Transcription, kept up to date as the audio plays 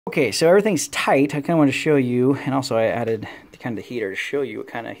Okay, so everything's tight. I kind of want to show you, and also I added kind of the heater to show you what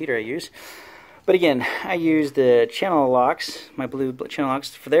kind of heater I use. But again, I use the channel locks, my blue channel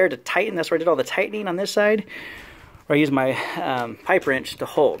locks, for there to tighten. That's where I did all the tightening on this side. Or I use my pipe wrench to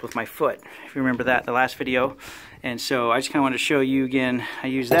hold with my foot, if you remember that, the last video. And so I just kind of wanted to show you again, I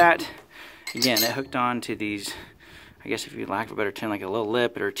use that. Again, it hooked on to these, I guess if you lack of a better term, like a little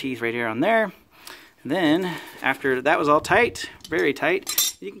lip or teeth right here on there. And then, after that was all tight, very tight,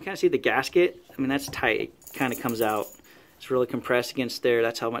 you can kind of see the gasket. I mean, that's tight. It kind of comes out. It's really compressed against there.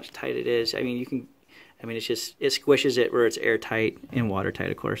 That's how much tight it is. I mean, you can, it's just, it squishes it where it's airtight and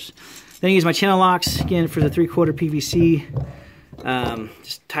watertight, of course. Then I use my channel locks, again, for the 3/4 PVC.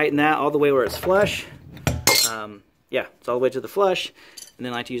 Just tighten that all the way where it's flush. Yeah, it's all the way to the flush. And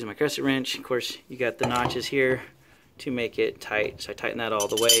then I like to use my crescent wrench. Of course, you got the notches here to make it tight. So I tighten that all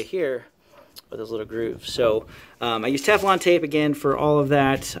the way here with those little grooves. So I use Teflon tape again for all of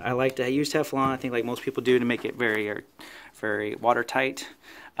that. I like to use Teflon, I think like most people do, to make it very, very watertight.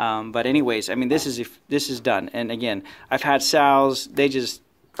 But anyways, I mean, this is done. And again, I've had sows, they just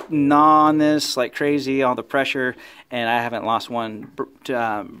gnaw on this like crazy, all the pressure, and I haven't lost one,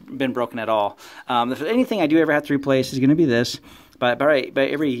 been broken at all. If anything I do ever have to replace is going to be this. But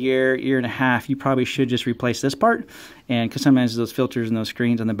every year and a half, you probably should just replace this part. And because sometimes those filters and those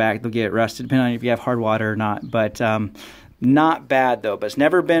screens on the back, they'll get rusted, depending on if you have hard water or not. But not bad, though. But it's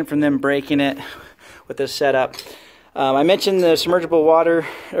never been from them breaking it with this setup. I mentioned the submergible water,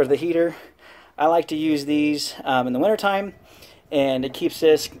 or the heater. I like to use these in the wintertime. And it keeps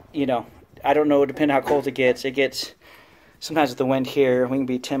this, you know, I don't know, depending on how cold it gets, sometimes with the wind here, we can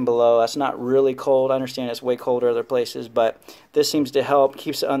be 10 below. That's not really cold. I understand it's way colder other places, but this seems to help,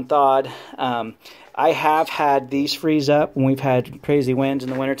 keeps it unthawed. I have had these freeze up when we've had crazy winds in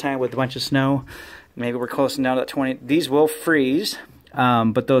the wintertime with a bunch of snow. Maybe we're closing down to that 20. These will freeze,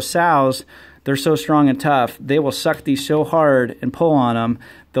 but those sows, they're so strong and tough, they will suck these so hard and pull on them,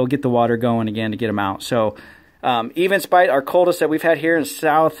 they'll get the water going again to get them out. So even despite our coldest that we've had here in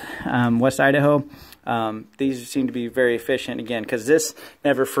south west Idaho, these seem to be very efficient again, because this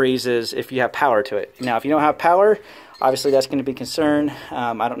never freezes if you have power to it. Now, if you don't have power, obviously that's going to be a concern.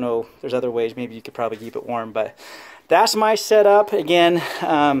 I don't know, there's other ways maybe you could probably keep it warm, but that's my setup. Again,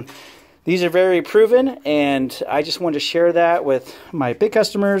 these are very proven, and I just wanted to share that with my big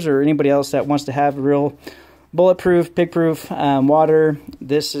customers or anybody else that wants to have real bulletproof, pig-proof water.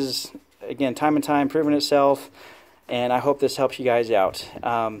 This is, again, time and time proven itself, and I hope this helps you guys out.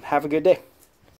 Have a good day.